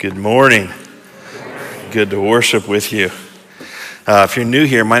Good morning. Good to worship with you. If you're new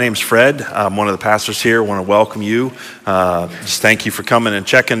here, my name's Fred. I'm one of the pastors here. I want to welcome you. Just thank you for coming and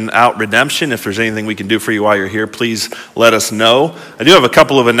checking out Redemption. If there's anything we can do for you while you're here, please let us know. I do have a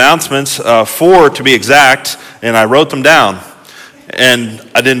couple of announcements, 4 to be exact, and I wrote them down. And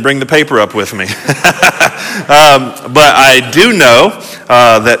I didn't bring the paper up with me. But I do know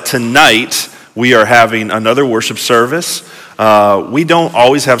that tonight we are having another worship service. We don't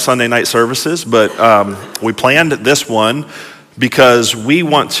always have Sunday night services, but we planned this one because we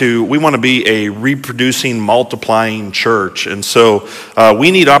want to be a reproducing, multiplying church. And so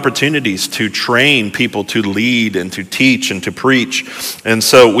we need opportunities to train people to lead and to teach and to preach. And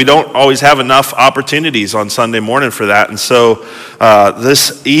so we don't always have enough opportunities on Sunday morning for that. And so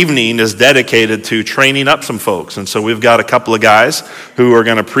this evening is dedicated to training up some folks. And so we've got a couple of guys who are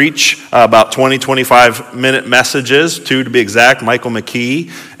going to preach about 20, 25-minute messages, 2 to be exact, Michael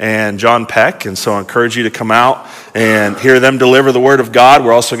McKee and John Peck. And so I encourage you to come out and hear them deliver the word of God.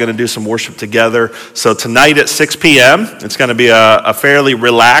 We're also going to do some worship together. So tonight at 6 p.m., it's going to be a fairly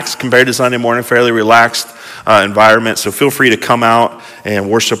relaxed, compared to Sunday morning, fairly relaxed environment. So feel free to come out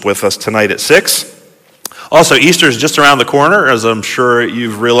and worship with us tonight at 6. Also, Easter is just around the corner, as I'm sure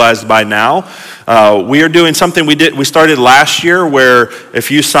you've realized by now. We are doing something we started last year, where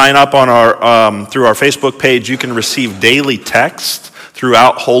if you sign up on our through our Facebook page, you can receive daily text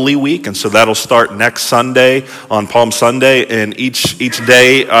throughout Holy Week, and so that'll start next Sunday on Palm Sunday, and each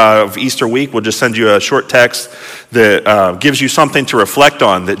day of Easter week we'll just send you a short text that gives you something to reflect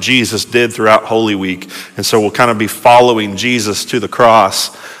on that Jesus did throughout Holy Week. And so we'll kind of be following Jesus to the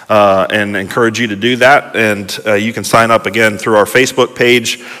cross and encourage you to do that. And you can sign up again through our Facebook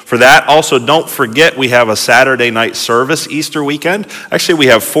page for that. Also, don't forget we have a Saturday night service Easter weekend. Actually, we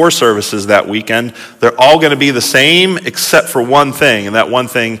have 4 services that weekend. They're all going to be the same except for one thing, and that one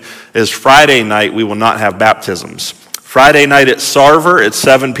thing is Friday night we will not have baptisms. Friday night at Sarver at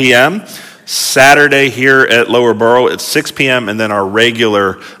 7 p.m., Saturday here at Lower Borough at 6 p.m., and then our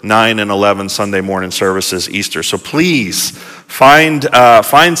regular 9 and 11 Sunday morning services Easter. So please find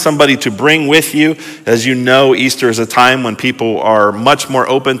somebody to bring with you. As you know, Easter is a time when people are much more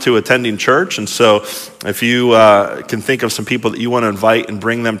open to attending church. And so if you can think of some people that you want to invite and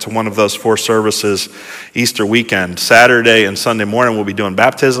bring them to one of those 4 services Easter weekend. Saturday and Sunday morning we'll be doing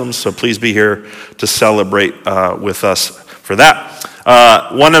baptisms, so please be here to celebrate with us for that.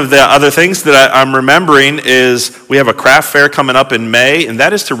 One of the other things that I'm remembering is we have a craft fair coming up in May, and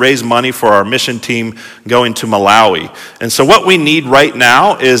that is to raise money for our mission team going to Malawi. And so what we need right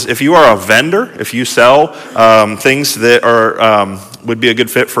now is, if you are a vendor, if you sell things that are would be a good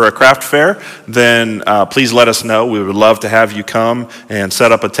fit for a craft fair, then please let us know. We would love to have you come and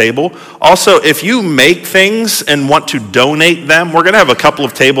set up a table. Also, if you make things and want to donate them, we're going to have a couple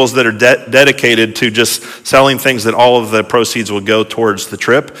of tables that are dedicated to just selling things that all of the proceeds will go towards the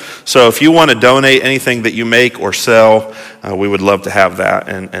trip. So if you want to donate anything that you make or sell, we would love to have that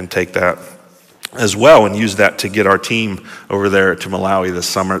and take that as well and use that to get our team over there to Malawi this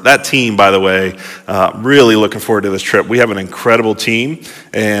summer. That team, by the way, really looking forward to this trip. We have an incredible team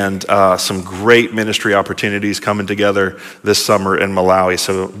and some great ministry opportunities coming together this summer in Malawi.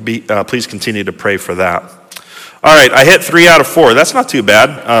 So please continue to pray for that. All right, I hit 3 out of 4. That's not too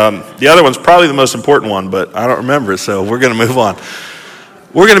bad. The other one's probably the most important one, but I don't remember it, so we're going to move on.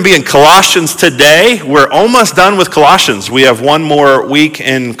 We're going to be in Colossians today. We're almost done with Colossians. We have one more week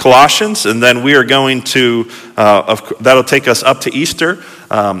in Colossians, and then we are going to, that'll take us up to Easter.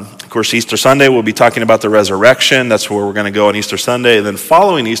 Of course, Easter Sunday, we'll be talking about the resurrection. That's where we're going to go on Easter Sunday. And then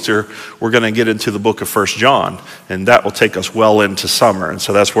following Easter, we're going to get into the book of 1 John, and that will take us well into summer. And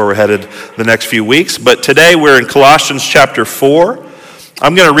so that's where we're headed the next few weeks. But today we're in Colossians chapter 4.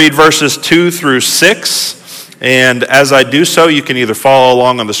 I'm going to read verses 2 through 6. And as I do so, you can either follow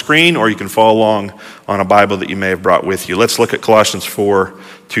along on the screen or you can follow along on a Bible that you may have brought with you. Let's look at Colossians 4,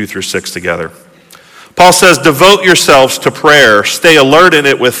 2 through 6 together. Paul says, "Devote yourselves to prayer. Stay alert in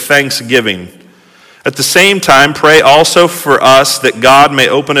it with thanksgiving. At the same time, pray also for us that God may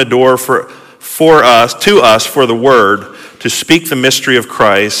open a door to us for the word, to speak the mystery of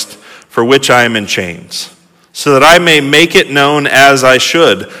Christ, for which I am in chains, so that I may make it known as I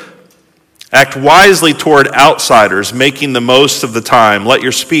should. Act wisely toward outsiders, making the most of the time. Let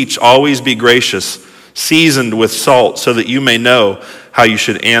your speech always be gracious, seasoned with salt, so that you may know how you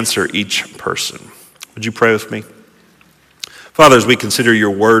should answer each person." Would you pray with me? Father, as we consider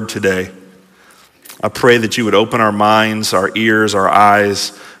your word today, I pray that you would open our minds, our ears, our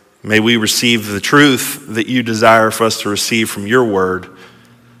eyes. May we receive the truth that you desire for us to receive from your word.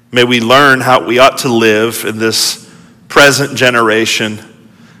 May we learn how we ought to live in this present generation.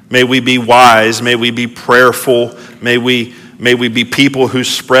 May we be wise. May we be prayerful. May we be people who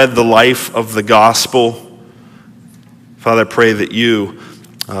spread the life of the gospel. Father, I pray that you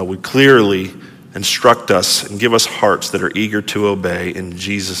would clearly instruct us and give us hearts that are eager to obey. In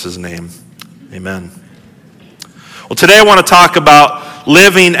Jesus' name, amen. Well, today I want to talk about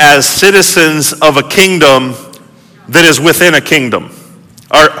living as citizens of a kingdom that is within a kingdom.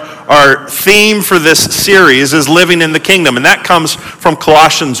 Our theme for this series is living in the kingdom, and that comes from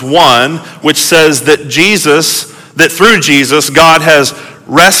Colossians 1, which says that through Jesus, God has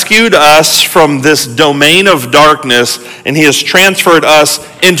rescued us from this domain of darkness, and he has transferred us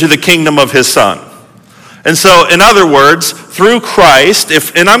into the kingdom of his Son. And so, in other words, through Christ,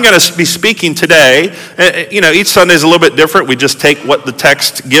 and I'm going to be speaking today, each Sunday is a little bit different. We just take what the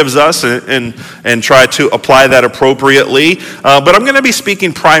text gives us and try to apply that appropriately. But I'm going to be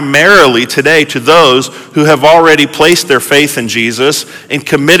speaking primarily today to those who have already placed their faith in Jesus and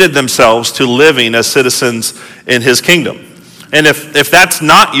committed themselves to living as citizens in his kingdom. And if that's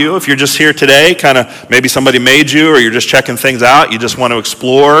not you, if you're just here today, kind of maybe somebody made you, or you're just checking things out, you just want to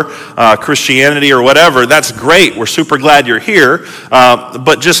explore Christianity or whatever, that's great. We're super glad you're here.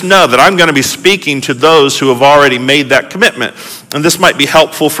 But just know that I'm going to be speaking to those who have already made that commitment. And this might be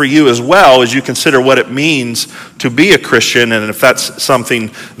helpful for you as well as you consider what it means to be a Christian, and if that's something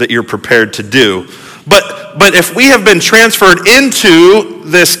that you're prepared to do. But if we have been transferred into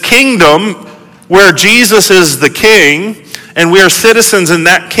this kingdom where Jesus is the king, and we are citizens in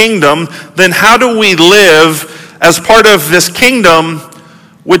that kingdom, then how do we live as part of this kingdom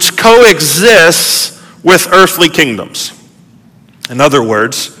which coexists with earthly kingdoms? In other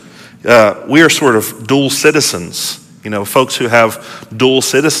words, we are sort of dual citizens. Folks who have dual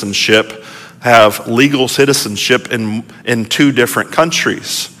citizenship have legal citizenship in two different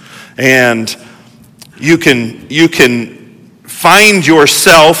countries. And you can find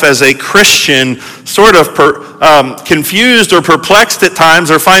yourself as a Christian sort of confused or perplexed at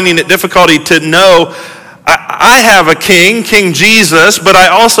times, or finding it difficulty to know, I have a king, King Jesus, but I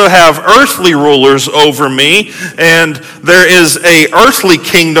also have earthly rulers over me, and there is a earthly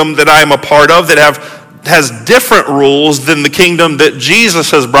kingdom that I'm a part of that has different rules than the kingdom that Jesus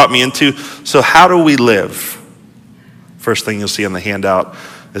has brought me into. So how do we live? First thing you'll see on the handout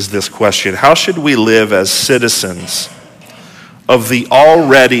is this question: how should we live as citizens of the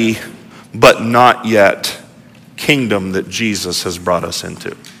already but not yet kingdom that Jesus has brought us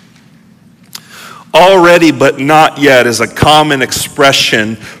into? Already but not yet is a common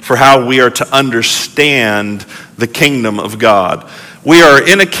expression for how we are to understand the kingdom of God. We are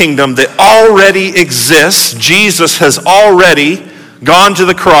in a kingdom that already exists. Jesus has already gone to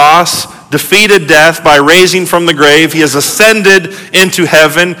the cross, defeated death by raising from the grave. He has ascended into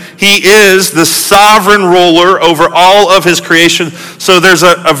heaven. He is the sovereign ruler over all of his creation. So there's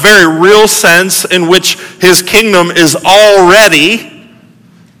a very real sense in which his kingdom is already,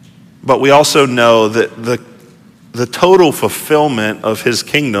 but we also know that the total fulfillment of his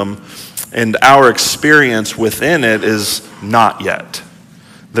kingdom and our experience within it is not yet.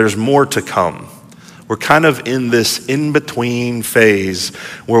 There's more to come. We're kind of in this in-between phase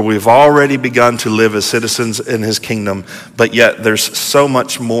where we've already begun to live as citizens in his kingdom, but yet there's so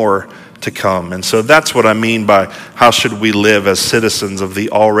much more to come. And so that's what I mean by how should we live as citizens of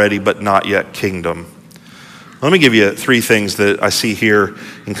the already but not yet kingdom. Let me give you three things that I see here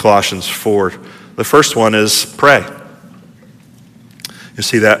in Colossians 4. The first one is pray. You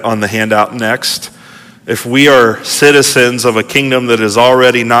see that on the handout next. If we are citizens of a kingdom that is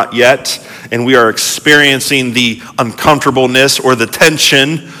already not yet, and we are experiencing the uncomfortableness or the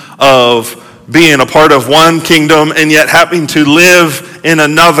tension of being a part of one kingdom and yet having to live in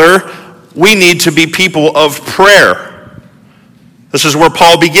another, we need to be people of prayer. This is where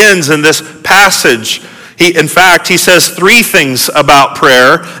Paul begins in this passage. In fact, he says three things about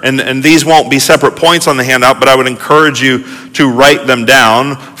prayer, and these won't be separate points on the handout, but I would encourage you to write them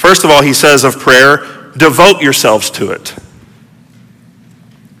down. First of all, he says of prayer, devote yourselves to it.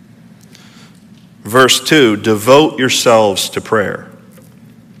 Verse 2, devote yourselves to prayer.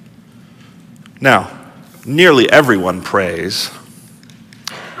 Now, nearly everyone prays,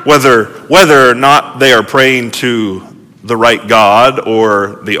 whether or not they are praying to the right God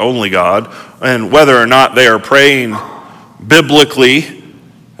or the only God, and whether or not they are praying biblically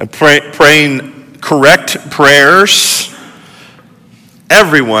and praying correct prayers.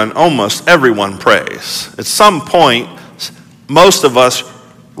 Almost everyone prays. At some point, most of us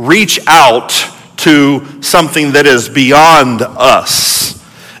reach out to something that is beyond us.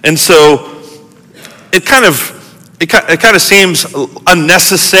 And so it kind of seems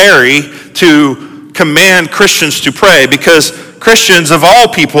unnecessary to command Christians to pray, because Christians of all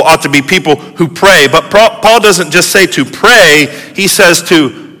people ought to be people who pray. But Paul doesn't just say to pray, he says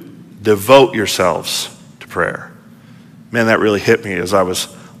to devote yourselves to prayer. Man, that really hit me as I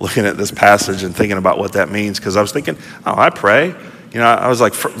was looking at this passage and thinking about what that means, because I was thinking, oh, I pray. I was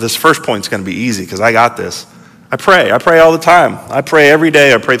like, this first point's going to be easy because I got this. I pray all the time. I pray every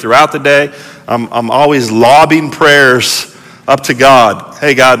day. I pray throughout the day. I'm always lobbing prayers up to God.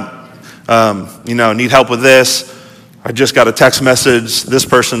 Hey, God, need help with this. I just got a text message. This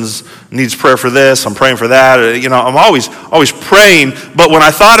person needs prayer for this. I'm praying for that. I'm always praying. But when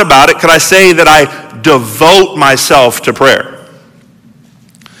I thought about it, could I say that I devote myself to prayer?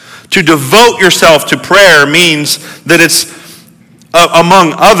 To devote yourself to prayer means that it's,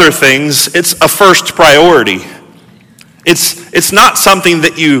 among other things, it's a first priority. It's not something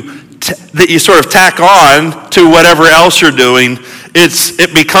that you sort of tack on to whatever else you're doing.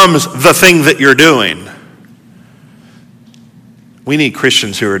 It becomes the thing that you're doing. We need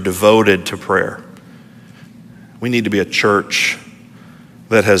Christians who are devoted to prayer. We need to be a church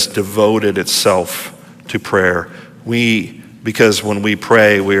that has devoted itself to prayer. Because when we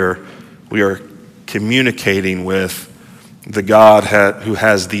pray, we are communicating with the God who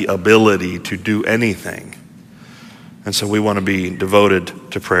has the ability to do anything. And so we want to be devoted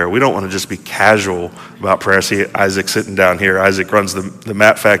to prayer. We don't want to just be casual about prayer. I see Isaac sitting down here. Isaac runs the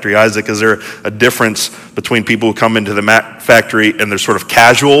mat factory. Isaac, is there a difference between people who come into the mat factory and they're sort of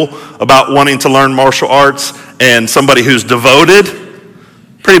casual about wanting to learn martial arts and somebody who's devoted?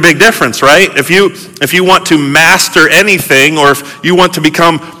 Pretty big difference, right? If you want to master anything, or if you want to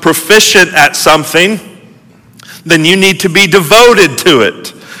become proficient at something, then you need to be devoted to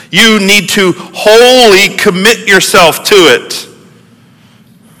it. You need to wholly commit yourself to it.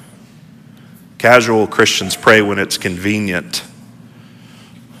 Casual Christians pray when it's convenient.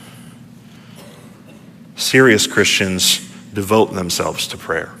 Serious Christians devote themselves to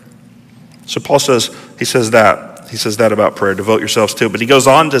prayer. So Paul says that about prayer, devote yourselves to it. But he goes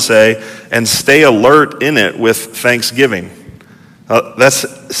on to say, and stay alert in it with thanksgiving.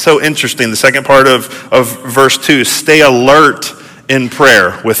 That's so interesting. The second part of verse 2, stay alert in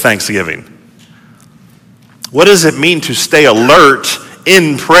prayer with thanksgiving. What does it mean to stay alert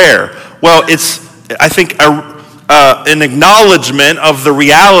in prayer? Well, it's, I think, an acknowledgement of the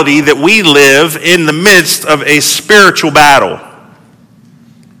reality that we live in the midst of a spiritual battle.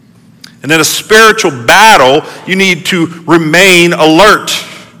 And in a spiritual battle, you need to remain alert.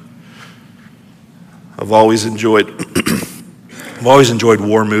 I've always enjoyed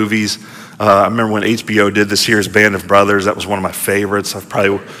war movies. I remember when HBO did the series Band of Brothers. That was one of my favorites. I've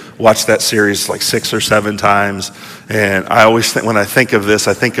probably watched that series like 6 or 7 times. And I always think, when I think of this,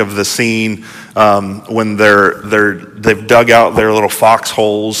 I think of the scene when they've dug out their little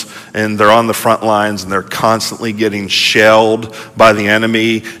foxholes and they're on the front lines and they're constantly getting shelled by the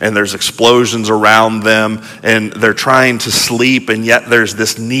enemy, and there's explosions around them and they're trying to sleep, and yet there's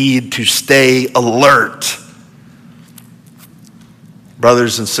this need to stay alert.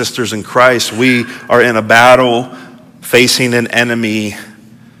 Brothers and sisters in Christ, we are in a battle facing an enemy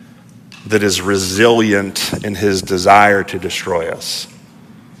that is resilient in his desire to destroy us.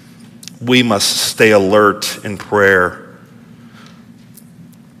 We must stay alert in prayer.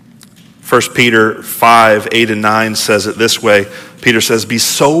 1 Peter 5, 8 and 9 says it this way. Peter says, be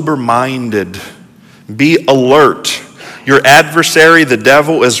sober-minded, be alert. Your adversary, the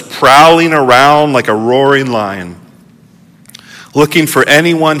devil, is prowling around like a roaring lion, looking for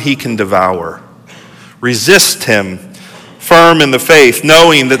anyone he can devour. Resist him, firm in the faith,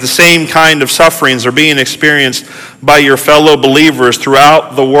 knowing that the same kind of sufferings are being experienced by your fellow believers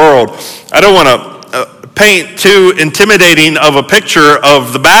throughout the world. I don't want to paint too intimidating of a picture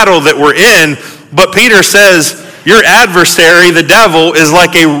of the battle that we're in, but Peter says your adversary, the devil, is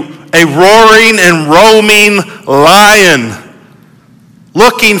like a roaring and roaming lion,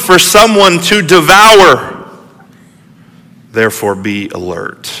 looking for someone to devour. Therefore, be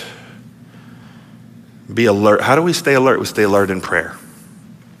alert. Be alert. How do we stay alert? We stay alert in prayer.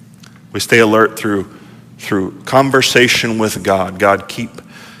 We stay alert through conversation with God. God, keep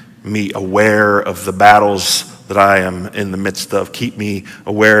me aware of the battles that I am in the midst of. Keep me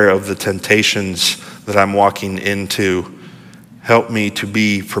aware of the temptations that I'm walking into. Help me to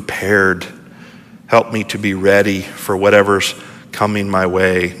be prepared. Help me to be ready for whatever's coming my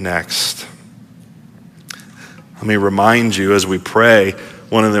way next. Let me remind you as we pray,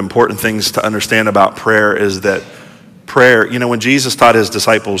 one of the important things to understand about prayer is that prayer, when Jesus taught his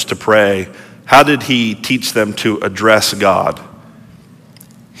disciples to pray, how did he teach them to address God?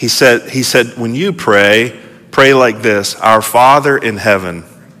 He said, when you pray like this, our Father in heaven.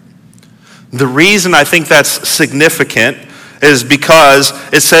 The reason I think that's significant is because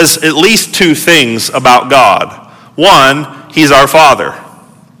it says at least two things about God. One, he's our Father.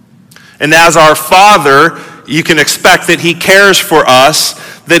 And as our Father, you can expect that he cares for us,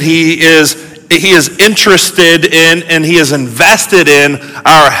 that he is interested in and he is invested in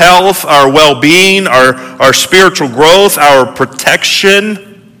our health, our well-being, our spiritual growth, our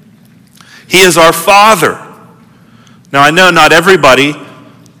protection. He is our Father. Now, I know not everybody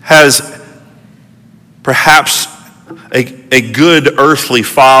has perhaps a good earthly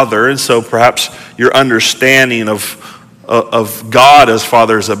father, and so perhaps your understanding of God as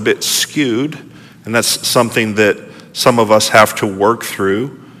Father is a bit skewed, and that's something that some of us have to work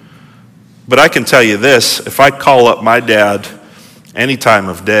through. But I can tell you this, if I call up my dad any time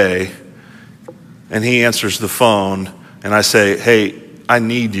of day, and he answers the phone, and I say, hey, I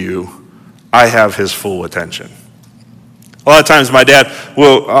need you, I have his full attention. A lot of times my dad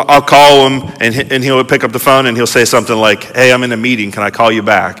I'll call him and he'll pick up the phone and he'll say something like, hey, I'm in a meeting, can I call you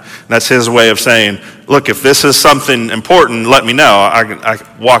back? And that's his way of saying, look, if this is something important, let me know. I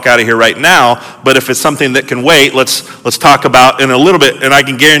walk out of here right now, but if it's something that can wait, let's talk about in a little bit. And I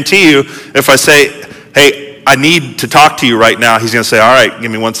can guarantee you, if I say, hey, I need to talk to you right now, he's going to say, all right,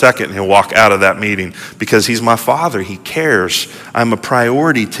 give me 1 second, and he'll walk out of that meeting because he's my Father. He cares. I'm a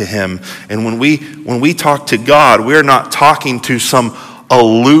priority to him. And when we talk to God, we're not talking to some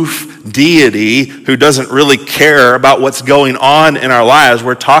aloof deity who doesn't really care about what's going on in our lives.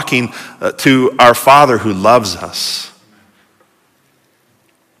 We're talking to our Father who loves us.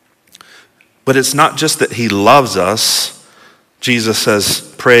 But it's not just that he loves us. Jesus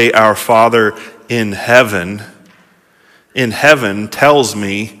says, pray our Father in heaven. In heaven tells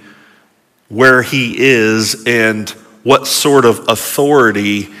me where he is and what sort of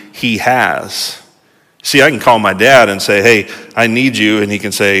authority he has. See, I can call my dad and say, hey, I need you. And he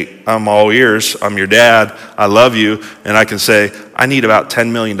can say, I'm all ears. I'm your dad. I love you. And I can say, I need about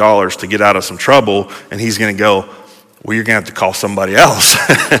 $10 million to get out of some trouble. And he's going to go, well, you're going to have to call somebody else.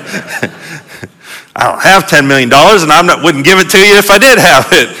 I don't have $10 million and I wouldn't give it to you if I did have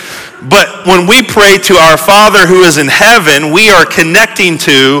it. But when we pray to our Father who is in heaven, we are connecting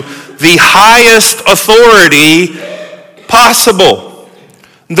to the highest authority possible.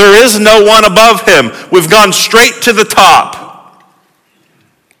 There is no one above him. We've gone straight to the top.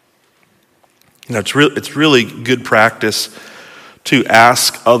 You know, it's really good practice to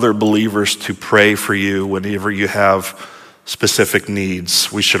ask other believers to pray for you whenever you have specific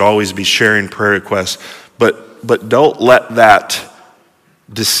needs. We should always be sharing prayer requests, but don't let that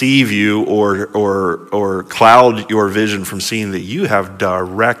deceive you or cloud your vision from seeing that you have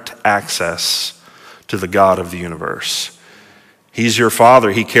direct access to the God of the universe. He's your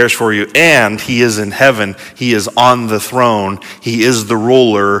Father. He cares for you, and he is in heaven. He is on the throne. He is the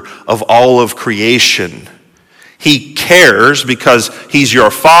ruler of all of creation. He cares because he's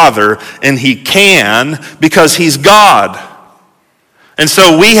your Father, and he can because he's God. And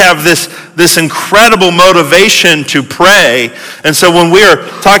so we have this incredible motivation to pray. And so when we're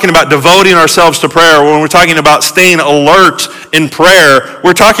talking about devoting ourselves to prayer, when we're talking about staying alert in prayer,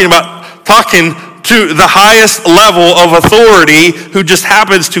 we're talking to the highest level of authority who just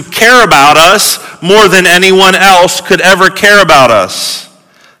happens to care about us more than anyone else could ever care about us.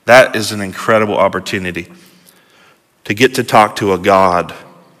 That is an incredible opportunity to get to talk to a God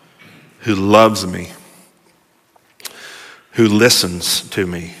who loves me, who listens to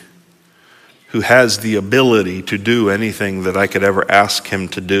me, who has the ability to do anything that I could ever ask him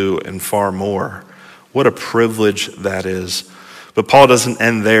to do and far more. What a privilege that is. But Paul doesn't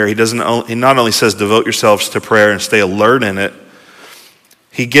end there. He not only says devote yourselves to prayer and stay alert in it,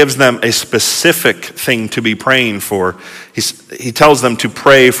 he gives them a specific thing to be praying for. He tells them to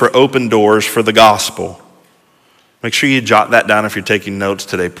pray for open doors for the gospel. Make sure you jot that down if you're taking notes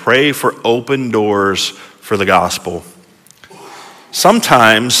today. Pray for open doors for the gospel.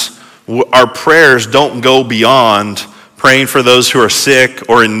 Sometimes our prayers don't go beyond praying for those who are sick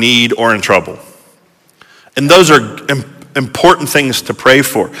or in need or in trouble. And those are important things to pray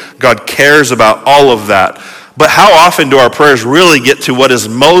for. God cares about all of that. But how often do our prayers really get to what is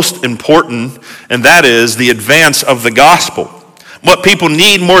most important, and that is the advance of the gospel? What people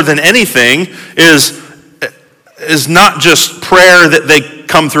need more than anything is not just prayer that they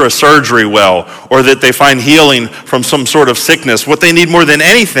come through a surgery well or that they find healing from some sort of sickness. What they need more than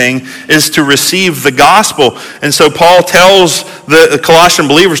anything is to receive the gospel. And so Paul tells the Colossian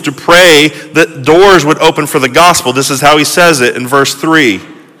believers to pray that doors would open for the gospel. This is how he says it in verse 3.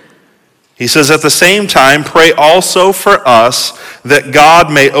 He says, at the same time, pray also for us that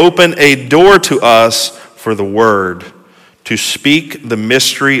God may open a door to us for the word, to speak the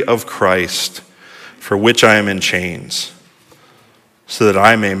mystery of Christ, for which I am in chains. so that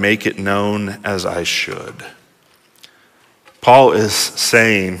I may make it known as I should. Paul is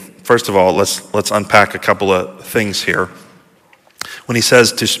saying, first of all, let's unpack a couple of things here. When he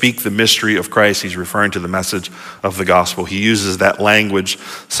says to speak the mystery of Christ, he's referring to the message of the gospel. He uses that language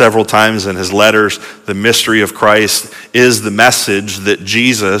several times in his letters. The mystery of Christ is the message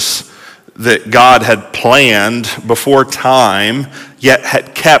that God had planned before time, yet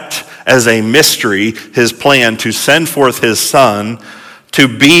had kept as a mystery his plan to send forth his Son to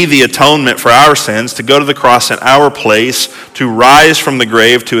be the atonement for our sins, to go to the cross in our place, to rise from the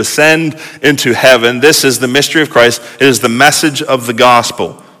grave, to ascend into heaven. This is the mystery of Christ. It is the message of the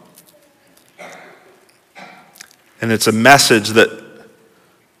gospel. And it's a message that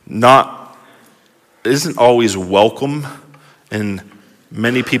isn't always welcome, and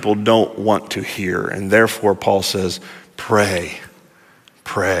many people don't want to hear. And therefore, Paul says, pray,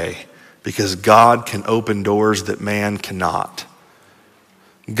 because God can open doors that man cannot.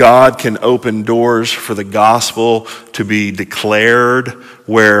 God can open doors for the gospel to be declared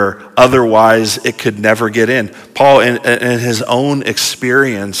where otherwise it could never get in. Paul, in his own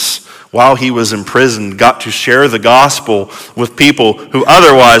experience while he was in prison, got to share the gospel with people who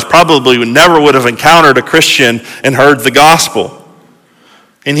otherwise probably never would have encountered a Christian and heard the gospel.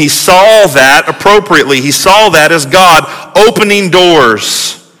 And he saw that appropriately. He saw that as God opening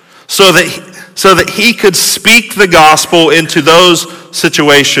doors so that he could speak the gospel into those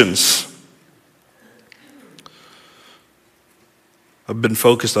situations. I've been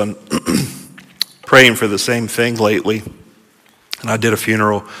focused on praying for the same thing lately. And I did a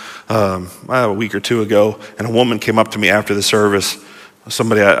funeral a week or two ago, and a woman came up to me after the service,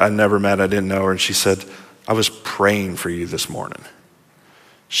 somebody I never met, I didn't know her, and she said, I was praying for you this morning.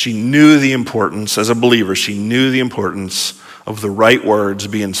 She knew the importance, as a believer, she knew the importance of the right words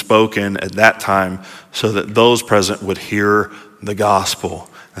being spoken at that time so that those present would hear the gospel.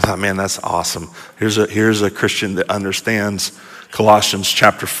 I thought, man, that's awesome. Here's a Christian that understands Colossians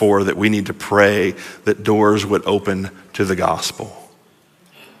chapter 4, that we need to pray that doors would open to the gospel.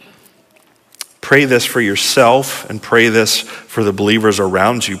 Pray this for yourself and pray this for the believers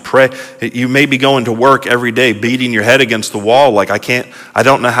around you. Pray. You may be going to work every day beating your head against the wall like I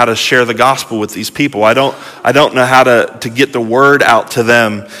don't know how to share the gospel with these people. I don't know how to get the word out to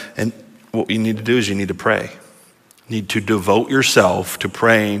them. And what you need to do is you need to pray. You need to devote yourself to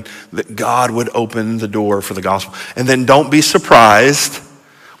praying that God would open the door for the gospel. And then don't be surprised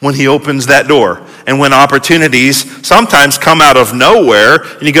when he opens that door. And when opportunities sometimes come out of nowhere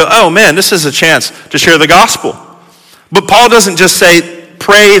and you go, oh man, this is a chance to share the gospel. But Paul doesn't just say,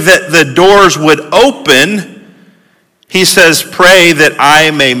 pray that the doors would open. He says, pray that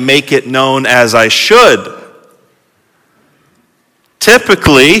I may make it known as I should.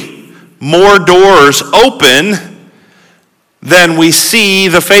 Typically, more doors open then we see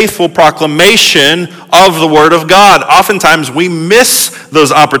the faithful proclamation of the Word of God. Oftentimes we miss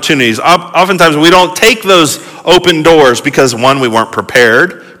those opportunities. Oftentimes we don't take those open doors because, one, we weren't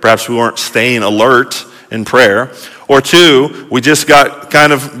prepared. Perhaps we weren't staying alert in prayer. Or two, we just got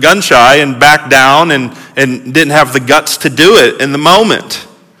kind of gun shy and backed down and didn't have the guts to do it in the moment.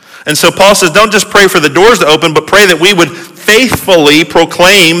 And so Paul says, don't just pray for the doors to open, but pray that we would faithfully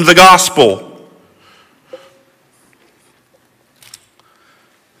proclaim the gospel.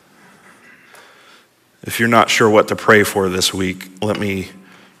 If you're not sure what to pray for this week, let me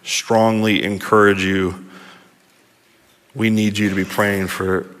strongly encourage you. We need you to be praying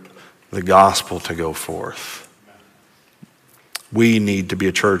for the gospel to go forth. We need to be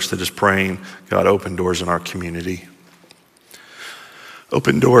a church that is praying, God, open doors in our community.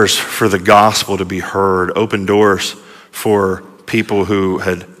 Open doors for the gospel to be heard. Open doors for people who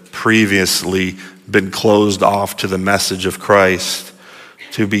had previously been closed off to the message of Christ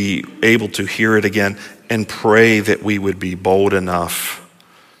to be able to hear it again, and pray that we would be bold enough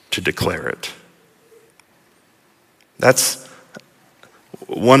to declare it. That's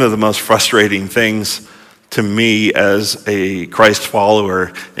one of the most frustrating things to me as a Christ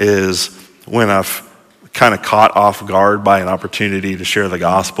follower, is when I've kind of caught off guard by an opportunity to share the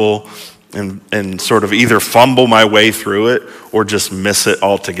gospel and sort of either fumble my way through it or just miss it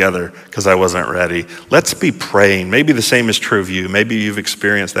altogether because I wasn't ready. Let's be praying. Maybe the same is true of you. Maybe you've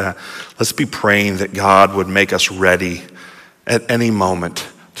experienced that. Let's be praying that God would make us ready at any moment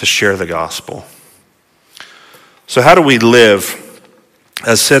to share the gospel. So how do we live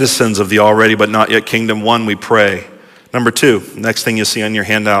as citizens of the already but not yet kingdom? One, we pray. Number two, next thing you see on your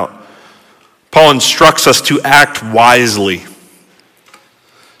handout, Paul instructs us to act wisely.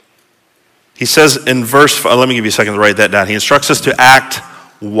 He says in verse 5, let me give you a second to write that down. He instructs us to act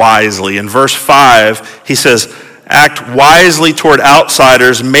wisely. In verse 5, he says, act wisely toward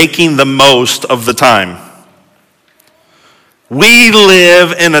outsiders, making the most of the time. We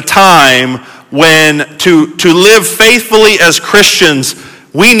live in a time when to live faithfully as Christians,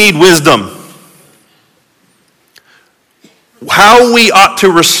 we need wisdom. How we ought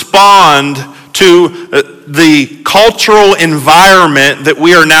to respond to the cultural environment that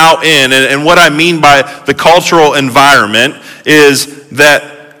we are now in. And what I mean by the cultural environment is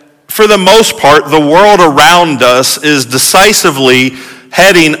that for the most part, the world around us is decisively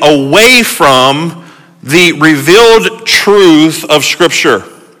heading away from the revealed truth of Scripture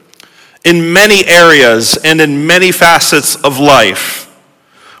in many areas and in many facets of life.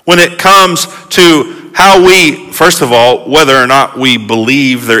 When it comes to how we, first of all, whether or not we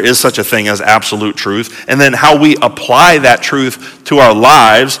believe there is such a thing as absolute truth, and then how we apply that truth to our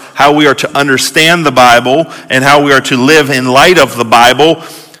lives, how we are to understand the Bible, and how we are to live in light of the Bible.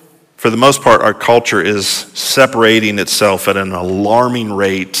 For the most part, our culture is separating itself at an alarming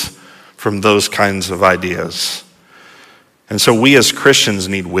rate from those kinds of ideas. And so we as Christians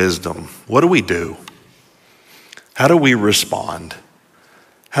need wisdom. What do? How do we respond?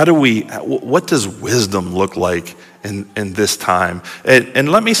 What does wisdom look like in this time?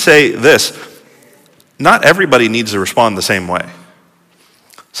 And let me say this, not everybody needs to respond the same way.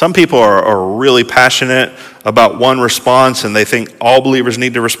 Some people are really passionate about one response and they think all believers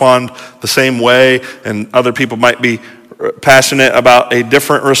need to respond the same way, and other people might be passionate about a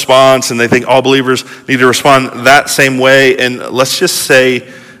different response and they think all believers need to respond that same way. And let's just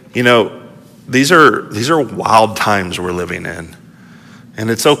say, these are wild times we're living in. And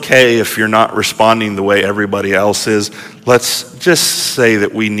it's okay if you're not responding the way everybody else is. Let's just say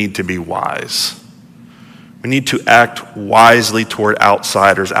that we need to be wise. We need to act wisely toward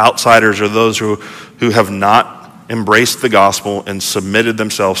outsiders. Outsiders are those who have not embraced the gospel and submitted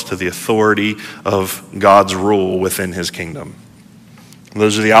themselves to the authority of God's rule within his kingdom.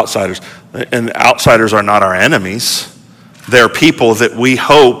 Those are the outsiders. And the outsiders are not our enemies. They're people that we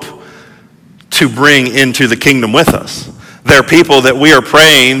hope to bring into the kingdom with us. They're people that we are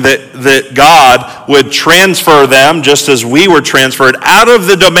praying that God would transfer them, just as we were transferred out of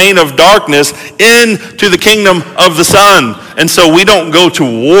the domain of darkness into the kingdom of the Son. And so we don't go to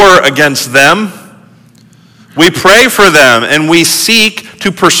war against them. We pray for them and we seek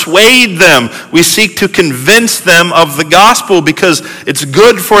to persuade them. We seek to convince them of the gospel because it's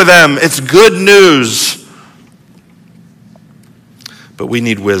good for them. It's good news. But we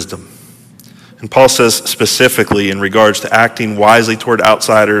need wisdom. And Paul says specifically in regards to acting wisely toward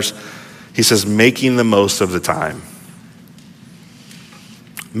outsiders, he says making the most of the time.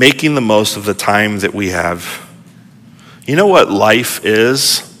 Making the most of the time that we have. You know what life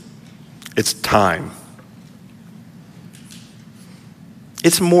is? It's time.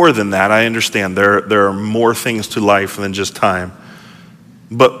 It's more than that. I understand there are more things to life than just time.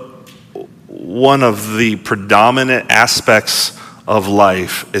 But one of the predominant aspects of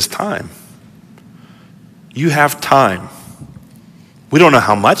life is time. You have time. We don't know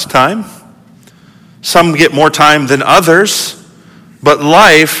how much time. Some get more time than others, but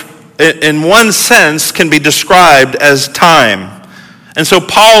life, in one sense, can be described as time. And so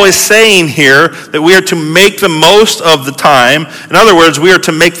Paul is saying here that we are to make the most of the time. In other words, we are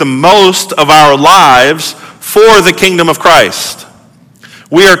to make the most of our lives for the kingdom of Christ.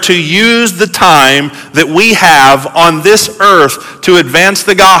 We are to use the time that we have on this earth to advance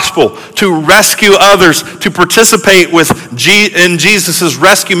the gospel, to rescue others, to participate in Jesus'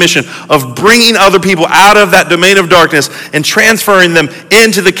 rescue mission of bringing other people out of that domain of darkness and transferring them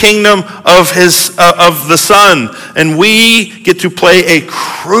into the kingdom of the Son. And we get to play a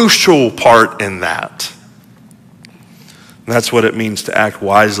crucial part in that. And that's what it means to act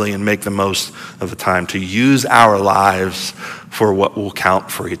wisely and make the most of the time, to use our lives for what will count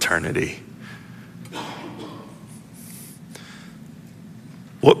for eternity.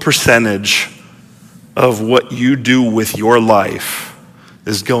 What percentage of what you do with your life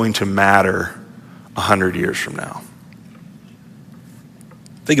is going to matter 100 years from now?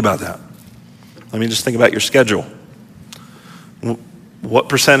 Think about that. Let me just think about your schedule. What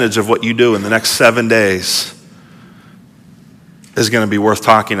percentage of what you do in the next 7 days is going to be worth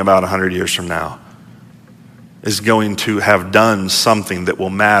talking about 100 years from now? Is going to have done something that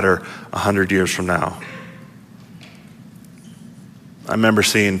will matter 100 years from now? I remember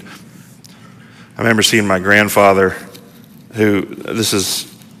seeing my grandfather, who, this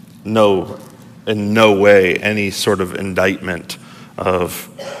is in no way any sort of indictment of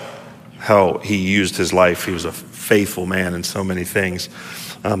how he used his life. He was a faithful man in so many things.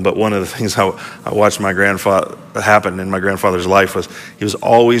 But one of the things I watched my grandfather happen in my grandfather's life was he was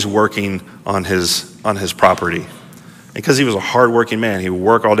always working on his property. Because he was a hardworking man. He would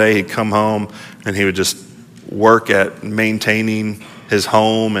work all day, he'd come home, and he would just work at maintaining his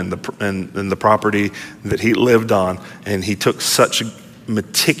home and the property that he lived on. And he took such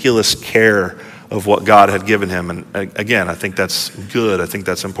meticulous care of what God had given him. And again, I think that's good. I think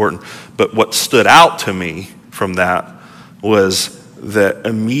that's important. But what stood out to me from that was that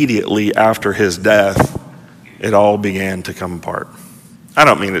immediately after his death, it all began to come apart. I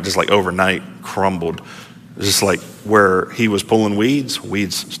don't mean it just like overnight crumbled. Just like where he was pulling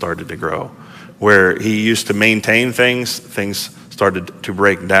weeds started to grow. Where he used to maintain things started to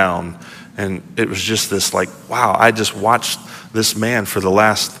break down. And it was just this like, wow, I just watched this man for the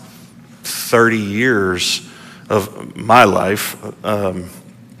last 30 years of my life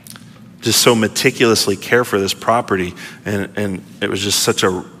just so meticulously care for this property. And it was just such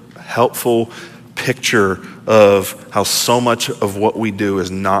a helpful picture of how so much of what we do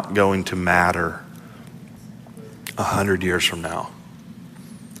is not going to matter 100 years from now.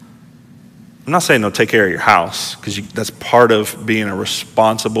 I'm not saying don't take care of your house, because that's part of being a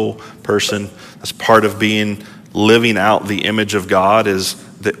responsible person. That's part of living out the image of God, is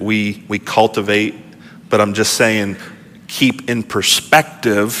that we cultivate. But I'm just saying, keep in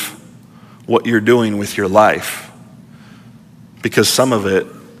perspective what you're doing with your life, because some of it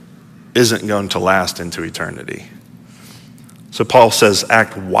isn't going to last into eternity. So Paul says,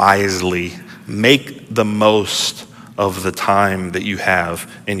 act wisely. Make the most of the time that you have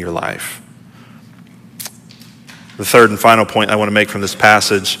in your life. The third and final point I want to make from this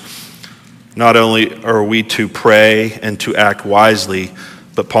passage, not only are we to pray and to act wisely,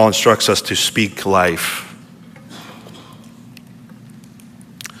 but Paul instructs us to speak life.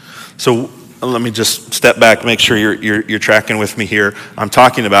 So let me just step back, make sure you're tracking with me here. I'm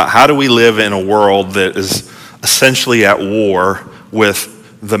talking about how do we live in a world that is essentially at war with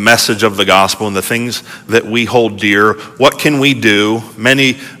the message of the gospel and the things that we hold dear. What can we do?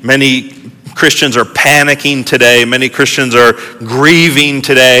 Many Christians are panicking today. Many Christians are grieving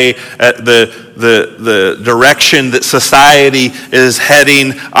today at the direction that society is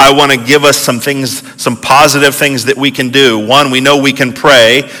heading. I want to give us some positive things that we can do. One, we know we can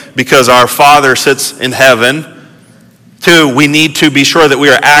pray because our Father sits in heaven. Two, we need to be sure that we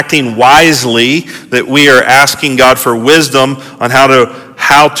are acting wisely, that we are asking God for wisdom on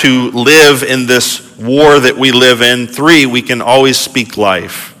how to live in this war that we live in. Three, we can always speak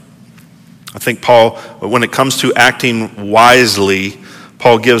life. I think Paul, when it comes to acting wisely,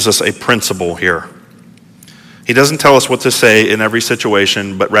 Paul gives us a principle here. He doesn't tell us what to say in every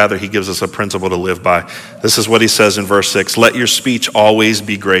situation, but rather he gives us a principle to live by. This is what he says in verse 6. Let your speech always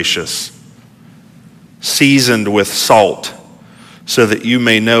be gracious, seasoned with salt, so that you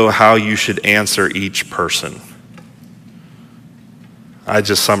may know how you should answer each person. I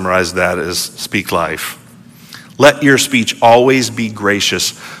just summarized that as speak life. Let your speech always be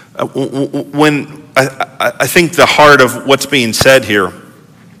gracious. When I think the heart of what's being said here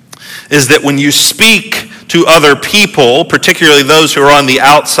is that when you speak to other people, particularly those who are on the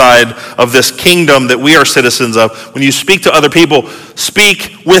outside of this kingdom that we are citizens of, when you speak to other people,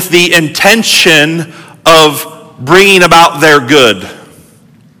 speak with the intention of bringing about their good.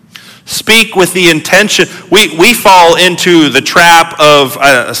 Speak with the intention. We fall into the trap of,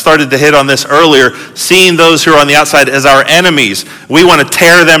 I started to hit on this earlier, seeing those who are on the outside as our enemies. We want to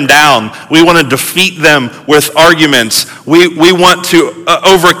tear them down. We want to defeat them with arguments. We want to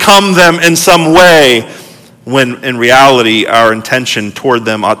overcome them in some way, when in reality our intention toward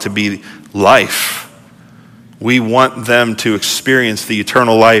them ought to be life. We want them to experience the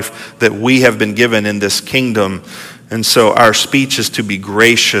eternal life that we have been given in this kingdom. And so our speech is to be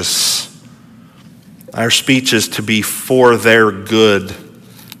gracious. Our speech is to be for their good.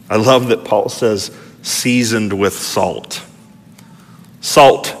 I love that Paul says, seasoned with salt.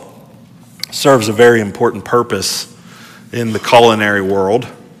 Salt serves a very important purpose in the culinary world.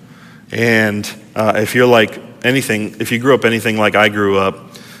 And if you're like anything, if you grew up anything like I grew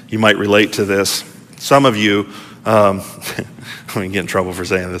up, you might relate to this. Some of you, I'm going to get in trouble for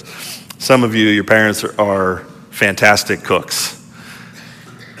saying this. Some of you, your parents are fantastic cooks.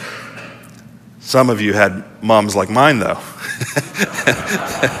 Some of you had moms like mine, though.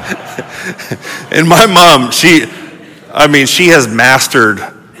 And my mom, she has mastered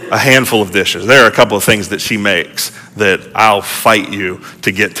a handful of dishes. There are a couple of things that she makes that I'll fight you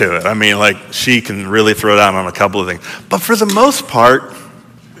to get to it. I mean, like, she can really throw down on a couple of things. But for the most part,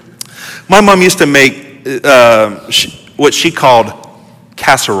 my mom used to make what she called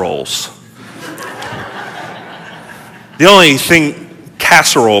casseroles. The only thing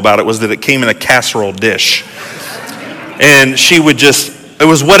casserole about it was that it came in a casserole dish. And she would it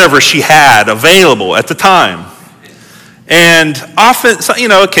was whatever she had available at the time. And often,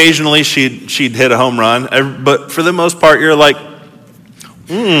 occasionally she'd hit a home run. But for the most part, you're like,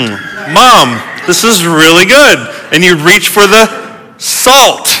 Mom, this is really good. And you'd reach for the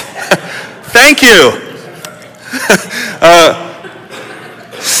salt. Thank you.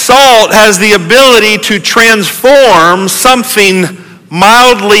 Salt has the ability to transform something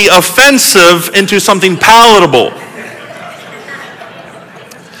mildly offensive into something palatable.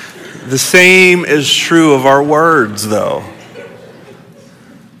 The same is true of our words, though.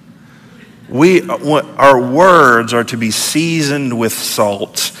 Our words are to be seasoned with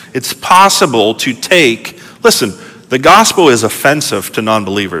salt. It's possible to listen, the gospel is offensive to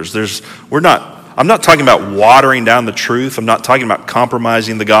non-believers. I'm not talking about watering down the truth. I'm not talking about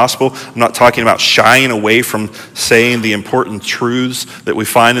compromising the gospel. I'm not talking about shying away from saying the important truths that we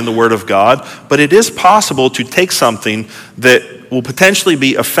find in the Word of God. But it is possible to take something that will potentially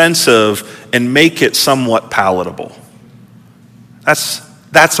be offensive and make it somewhat palatable.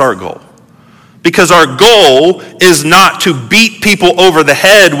 That's our goal. Because our goal is not to beat people over the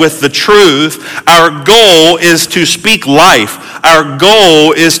head with the truth. Our goal is to speak life. Our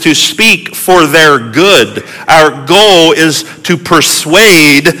goal is to speak for their good. Our goal is to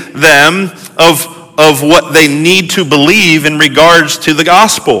persuade them of what they need to believe in regards to the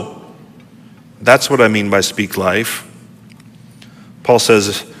gospel. That's what I mean by speak life. Paul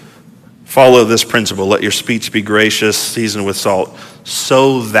says, follow this principle. Let your speech be gracious, seasoned with salt,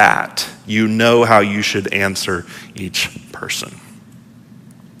 so that you know how you should answer each person.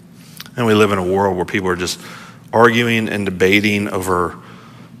 And we live in a world where people are just arguing and debating over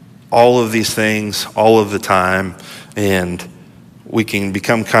all of these things all of the time, and we can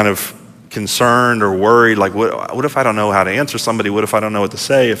become kind of concerned or worried, like what if I don't know how to answer somebody? What if I don't know what to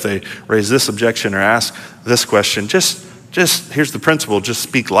say if they raise this objection or ask this question? Just here's the principle, just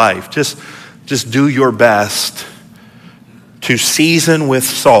speak life. Just do your best to season with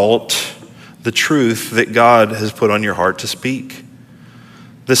salt the truth that God has put on your heart to speak.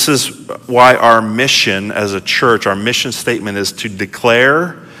 This is why our mission as a church, our mission statement is to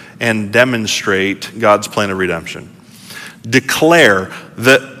declare and demonstrate God's plan of redemption. Declare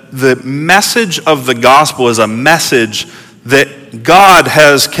that the message of the gospel is a message that God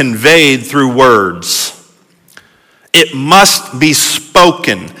has conveyed through words. It must be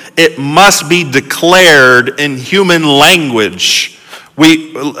spoken. It must be declared in human language.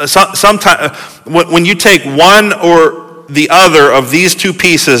 Sometimes when you take one or the other of these two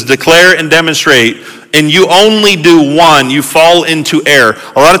pieces, declare and demonstrate, and you only do one, you fall into error.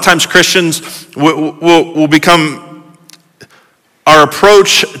 A lot of times Christians will become, our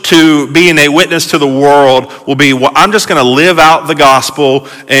approach to being a witness to the world will be, well, I'm just going to live out the gospel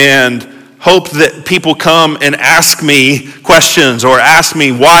and hope that people come and ask me questions or ask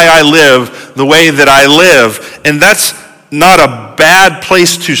me why I live the way that I live. And that's not a bad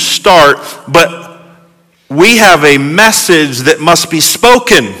place to start, but we have a message that must be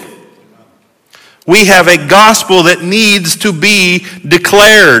spoken. We have a gospel that needs to be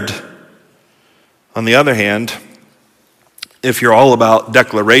declared. On the other hand, if you're all about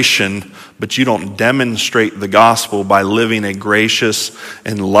declaration, but you don't demonstrate the gospel by living a gracious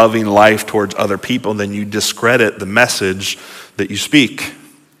and loving life towards other people, then you discredit the message that you speak.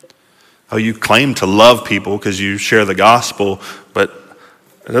 Oh, you claim to love people because you share the gospel, but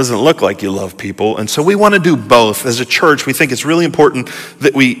it doesn't look like you love people. And so we want to do both. As a church, we think it's really important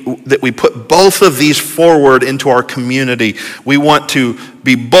that we put both of these forward into our community. We want to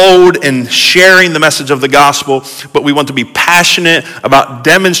be bold in sharing the message of the gospel, but we want to be passionate about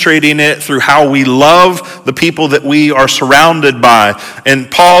demonstrating it through how we love the people that we are surrounded by.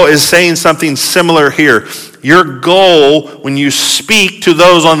 And Paul is saying something similar here. Your goal when you speak to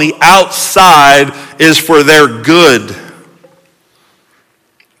those on the outside is for their good.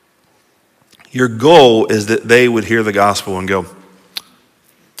 Your goal is that they would hear the gospel and go,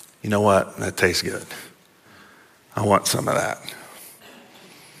 you know what, that tastes good. I want some of that.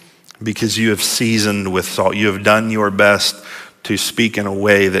 Because you have seasoned with salt. You have done your best to speak in a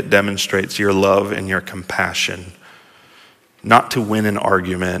way that demonstrates your love and your compassion. Not to win an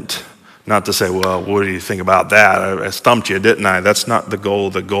argument. Not to say, well, what do you think about that? I stumped you, didn't I? That's not the goal.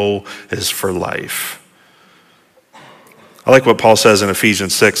 The goal is for life. I like what Paul says in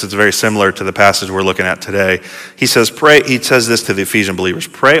Ephesians 6. It's very similar to the passage we're looking at today. He says this to the Ephesian believers,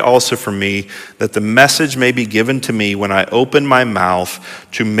 pray also for me that the message may be given to me when I open my mouth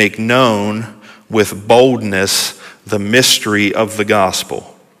to make known with boldness the mystery of the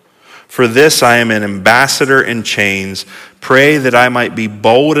gospel. For this I am an ambassador in chains. Pray that I might be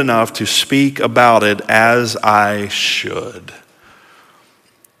bold enough to speak about it as I should.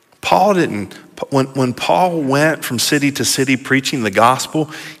 Paul When Paul went from city to city preaching the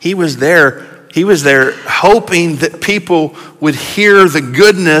gospel, he was there hoping that people would hear the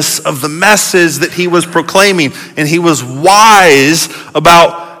goodness of the message that he was proclaiming. And he was wise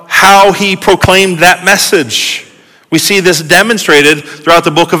about how he proclaimed that message. We see this demonstrated throughout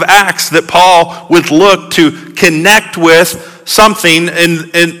the book of Acts, that Paul would look to connect with something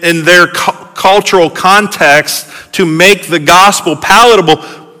in their cultural context to make the gospel palatable,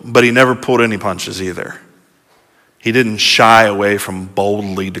 but he never pulled any punches either. He didn't shy away from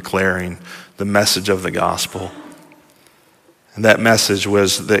boldly declaring the message of the gospel. And that message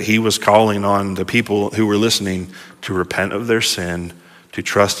was that he was calling on the people who were listening to repent of their sin, to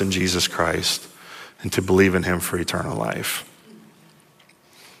trust in Jesus Christ, and to believe in him for eternal life.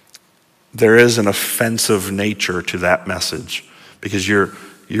 There is an offensive nature to that message, because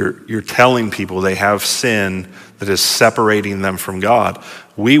you're telling people they have sin that is separating them from God.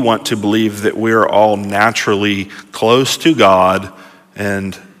 We want to believe that we're all naturally close to God,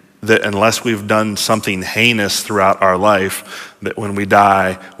 and that unless we've done something heinous throughout our life, that when we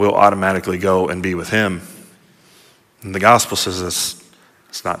die, we'll automatically go and be with him. And the gospel says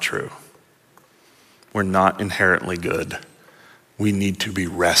it's not true. We're not inherently good. We need to be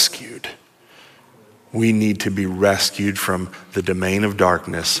rescued. We need to be rescued from the domain of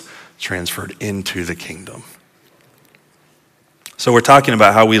darkness, transferred into the kingdom. So we're talking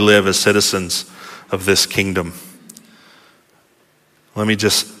about how we live as citizens of this kingdom. Let me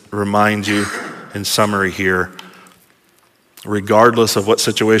just remind you in summary here, regardless of what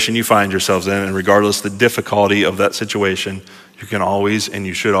situation you find yourselves in, and regardless of the difficulty of that situation, you can always and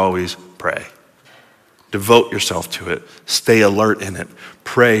you should always pray. Devote yourself to it. Stay alert in it.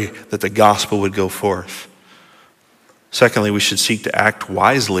 Pray that the gospel would go forth. Secondly, we should seek to act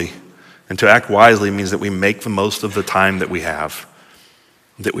wisely. And to act wisely means that we make the most of the time that we have,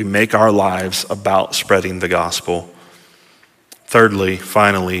 that we make our lives about spreading the gospel. Thirdly,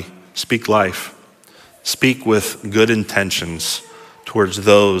 finally, speak life. Speak with good intentions towards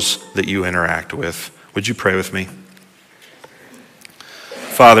those that you interact with. Would you pray with me?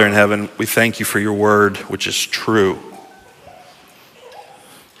 Father in heaven, we thank you for your word, which is true.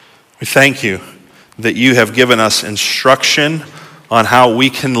 We thank you that you have given us instruction on how we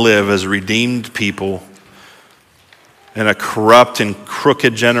can live as redeemed people in a corrupt and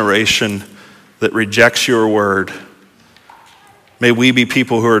crooked generation that rejects your word. May we be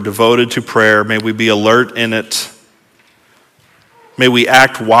people who are devoted to prayer. May we be alert in it. May we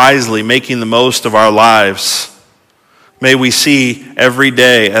act wisely, making the most of our lives. May we see every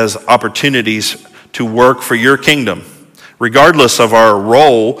day as opportunities to work for your kingdom, regardless of our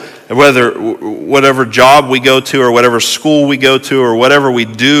role, whatever job we go to or whatever school we go to or whatever we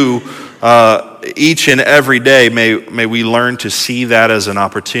do each and every day. May we learn to see that as an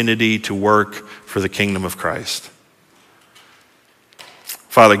opportunity to work for the kingdom of Christ.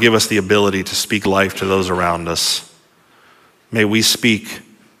 Father, give us the ability to speak life to those around us. May we speak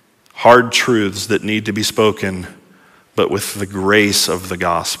hard truths that need to be spoken, but with the grace of the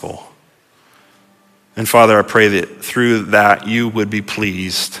gospel. And Father, I pray that through that you would be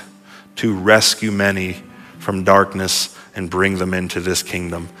pleased to rescue many from darkness and bring them into this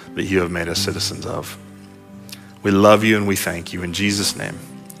kingdom that you have made us citizens of. We love you and we thank you. In Jesus' name,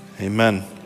 amen.